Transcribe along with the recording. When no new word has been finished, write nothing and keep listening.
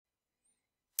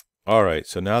All right,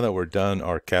 so now that we're done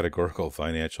our categorical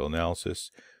financial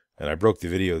analysis, and I broke the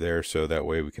video there so that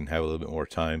way we can have a little bit more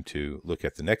time to look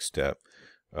at the next step,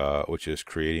 which is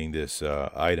creating this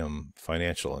item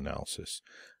financial analysis.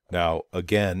 Now,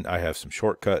 again, I have some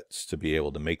shortcuts to be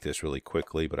able to make this really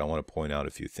quickly, but I want to point out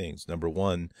a few things. Number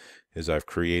one is I've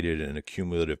created an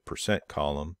accumulative percent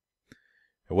column.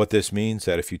 And what this means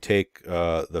that if you take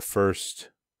the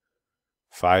first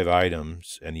 5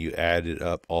 items and you added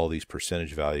up all these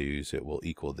percentage values, it will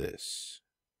equal this.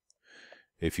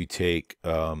 If you take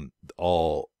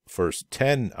all first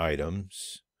 10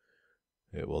 items,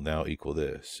 it will now equal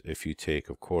this. If you take,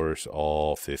 of course,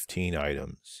 all 15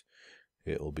 items,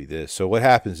 it will be this. So what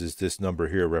happens is this number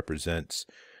here represents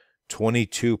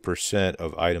 22%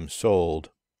 of items sold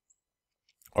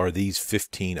are these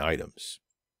 15 items.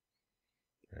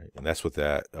 Right? And that's what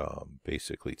that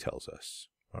basically tells us.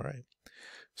 All right.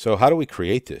 So how do we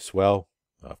create this? Well,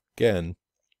 again,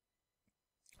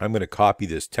 I'm going to copy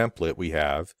this template we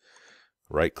have.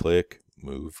 Right click,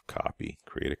 move, copy,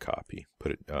 create a copy,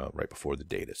 put it right before the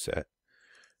data set.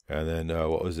 And then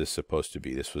what was this supposed to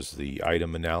be? This was the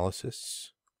item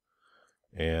analysis.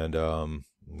 And I'm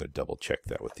going to double check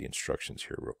that with the instructions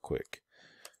here real quick.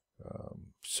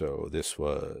 So this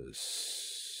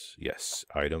was, yes,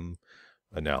 item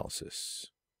analysis.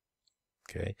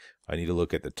 Okay, I need to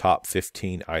look at the top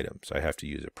 15 items. I have to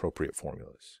use appropriate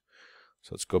formulas.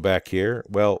 So let's go back here.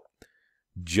 Well,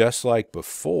 just like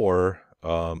before,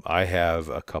 I have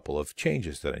a couple of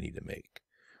changes that I need to make.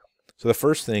 So the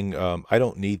first thing, I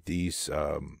don't need these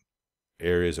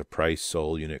areas of price,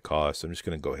 sold, unit cost. I'm just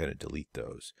going to go ahead and delete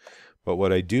those. But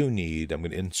what I do need, I'm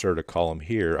going to insert a column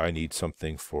here. I need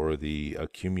something for the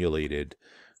accumulated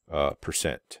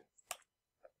percent.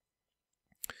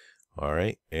 All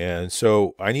right, and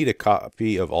so I need a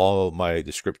copy of all my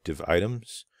descriptive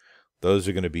items. Those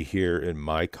are going to be here in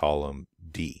my column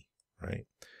D, right?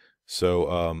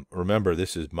 So remember,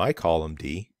 this is my column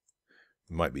D.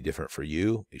 It might be different for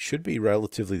you. It should be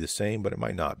relatively the same, but it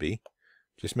might not be.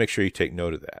 Just make sure you take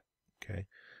note of that, okay?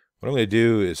 What I'm going to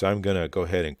do is I'm going to go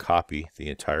ahead and copy the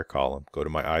entire column, go to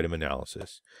my item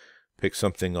analysis, pick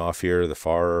something off here, the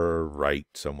far right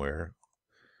somewhere,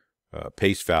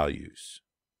 paste values.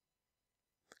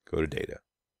 Go to data,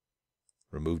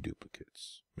 remove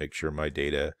duplicates, make sure my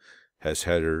data has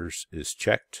headers is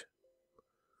checked.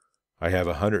 I have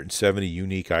 170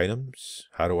 unique items.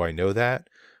 How do I know that?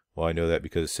 Well, I know that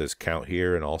because it says count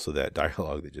here, and also that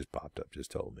dialog that just popped up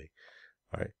just told me.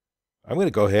 All right, I'm going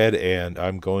to go ahead and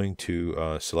I'm going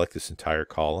to select this entire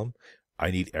column.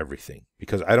 I need everything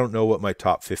because I don't know what my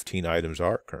top 15 items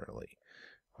are currently.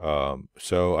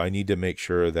 So I need to make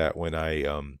sure that when I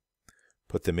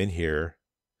put them in here,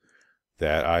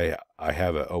 that I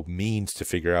have a means to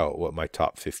figure out what my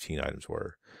top 15 items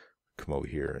were. Come over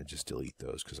here and just delete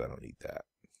those because I don't need that.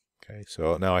 Okay,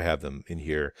 so now I have them in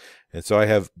here. And so I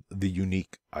have the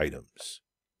unique items.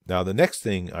 Now the next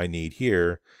thing I need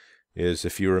here is,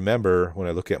 if you remember, when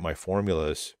I look at my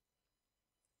formulas,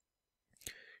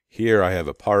 here I have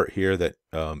a part here that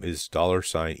is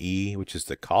 $E, which is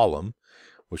the column,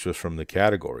 which was from the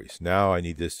categories. Now I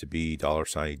need this to be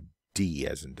 $D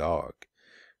as in dog.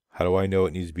 How do I know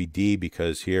it needs to be D?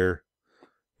 Because here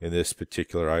in this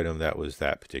particular item, that was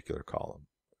that particular column.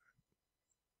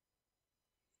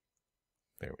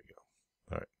 There we go.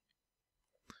 All right.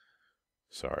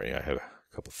 Sorry, I have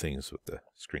a couple things with the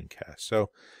screencast. So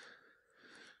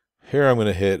here I'm going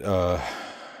to hit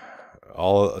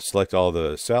select all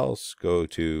the cells, go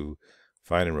to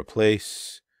find and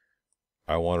replace.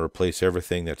 I want to replace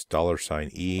everything that's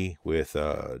 $E with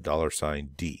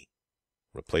 $D.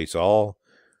 Replace all.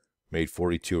 Made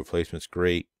 42 replacements,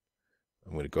 great.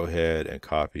 I'm going to go ahead and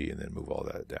copy and then move all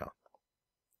that down.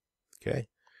 Okay.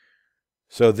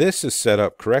 So this is set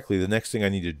up correctly. The next thing I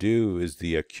need to do is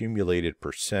the accumulated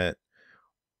percent,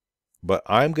 but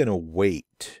I'm going to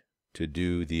wait to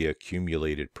do the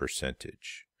accumulated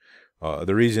percentage.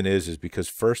 The reason is because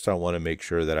first I want to make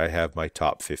sure that I have my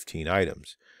top 15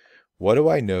 items. What do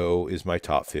I know is my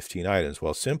top 15 items?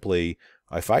 Well, simply,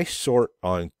 if I sort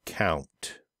on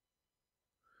count,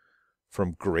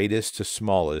 from greatest to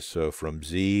smallest, so from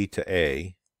Z to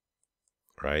A,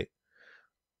 right?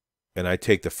 And I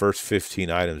take the first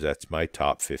 15 items, that's my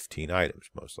top 15 items,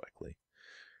 most likely.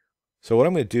 So what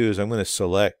I'm going to do is I'm going to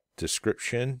select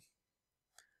description.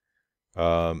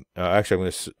 Actually, I'm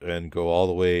going to go all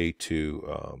the way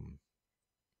to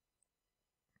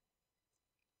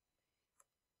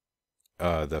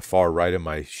the far right of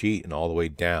my sheet and all the way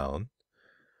down.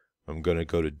 I'm going to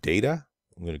go to data.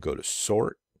 I'm going to go to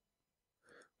sort.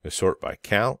 I'm going to sort by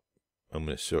count. I'm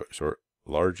going to sort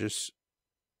largest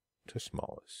to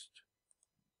smallest.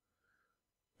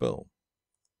 Boom.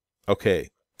 Okay.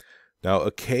 Now,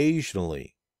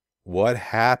 occasionally, what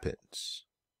happens,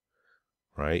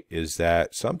 right, is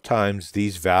that sometimes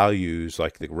these values,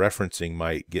 like the referencing,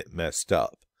 might get messed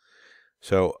up.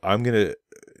 So it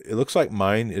looks like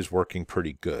mine is working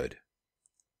pretty good.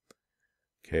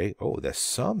 Okay. Oh, the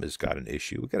sum has got an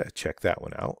issue. We got to check that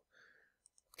one out.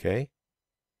 Okay.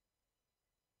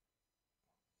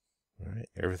 All right.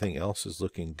 Everything else is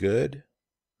looking good.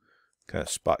 Kind of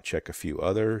spot check a few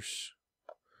others.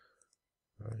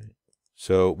 All right.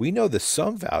 So we know the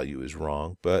sum value is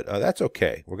wrong, but that's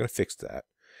okay. We're going to fix that.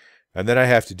 And then I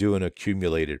have to do an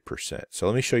accumulated percent. So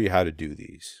let me show you how to do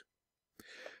these.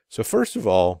 So first of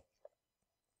all,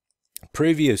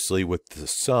 previously with the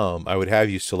sum, I would have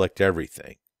you select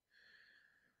everything.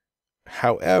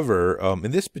 However,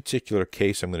 in this particular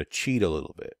case, I'm going to cheat a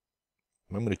little bit.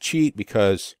 I'm going to cheat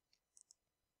because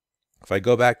if I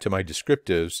go back to my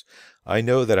descriptives, I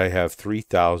know that I have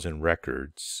 3,000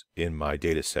 records in my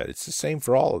data set. It's the same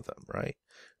for all of them, right?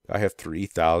 I have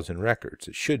 3,000 records.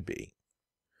 It should be.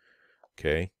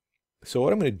 Okay. So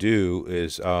what I'm going to do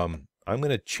is I'm going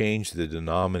to change the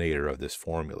denominator of this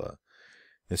formula.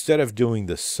 Instead of doing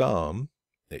the sum,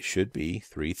 it should be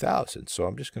 3,000. So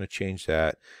I'm just going to change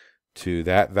that to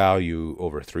that value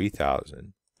over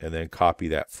 3,000 and then copy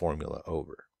that formula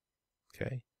over.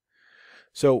 Okay.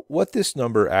 So what this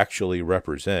number actually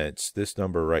represents, this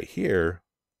number right here,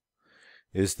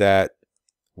 is that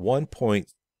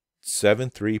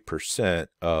 1.73%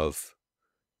 of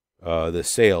the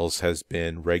sales has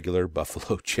been regular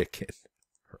buffalo chicken,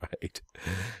 right?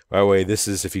 By the way, this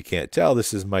is, if you can't tell,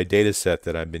 this is my data set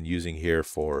that I've been using here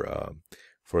for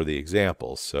the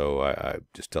examples. So I'm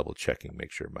just double checking,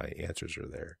 make sure my answers are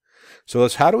there. So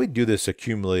how do we do this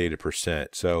accumulated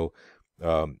percent? So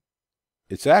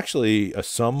it's actually a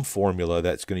sum formula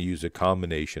that's going to use a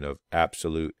combination of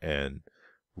absolute and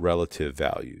relative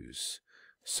values.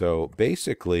 So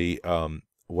basically,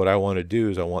 what I want to do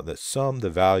is I want to sum the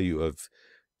value of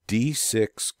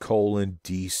D6 colon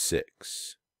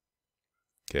D6.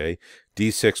 Okay,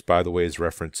 D6, by the way, is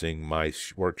referencing my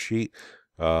worksheet.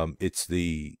 It's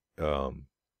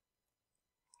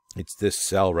this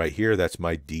cell right here. That's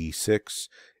my D6.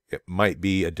 It might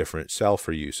be a different cell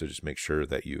for you, so just make sure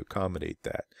that you accommodate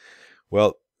that.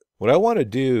 Well, what I want to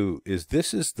do is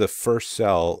this is the first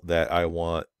cell that I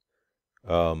want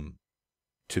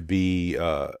to be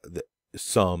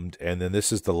summed, and then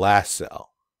this is the last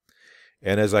cell.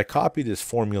 And as I copy this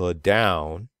formula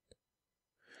down,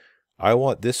 I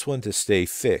want this one to stay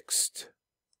fixed,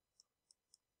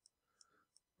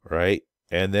 right?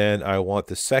 And then I want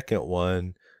the second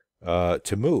one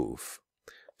to move.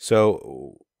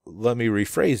 So let me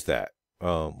rephrase that.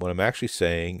 What I'm actually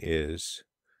saying is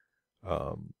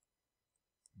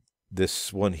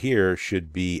this one here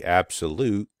should be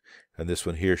absolute, and this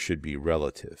one here should be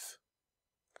relative.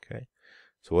 Okay.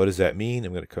 So what does that mean?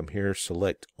 I'm going to come here,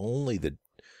 select only the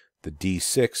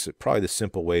D6. Probably the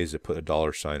simple way is to put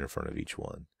a $sign in front of each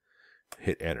one.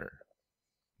 Hit enter.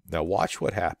 Now watch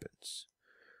what happens.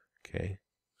 Okay.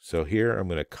 So here I'm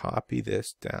going to copy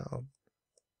this down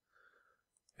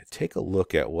and take a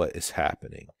look at what is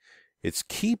happening. It's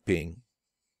keeping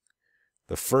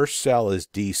the first cell is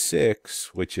D6,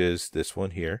 which is this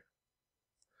one here.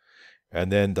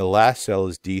 And then the last cell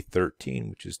is D13,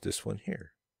 which is this one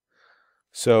here.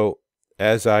 So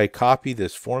as I copy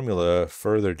this formula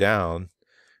further down,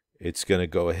 it's going to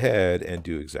go ahead and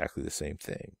do exactly the same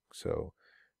thing. So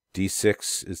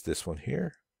D6 is this one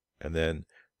here, and then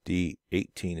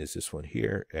D18 is this one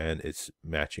here, and it's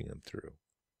matching them through.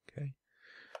 Okay.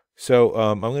 So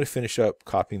I'm going to finish up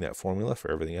copying that formula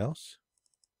for everything else.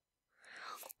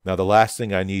 Now the last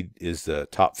thing I need is the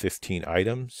top 15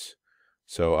 items.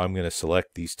 So I'm going to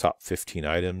select these top 15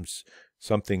 items.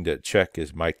 Something to check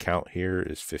is my count here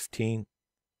is 15.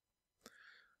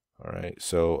 All right,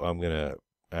 so I'm going to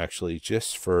actually,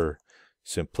 just for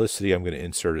simplicity, I'm going to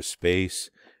insert a space,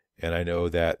 and I know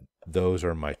that those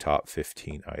are my top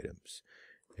 15 items.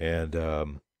 And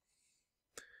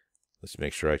let's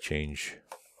make sure I change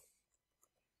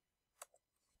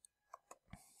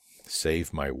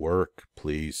save my work.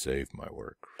 Please save my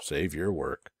work. Save your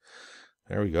work.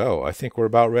 There we go. I think we're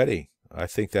about ready. I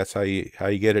think that's how you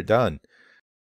get it done.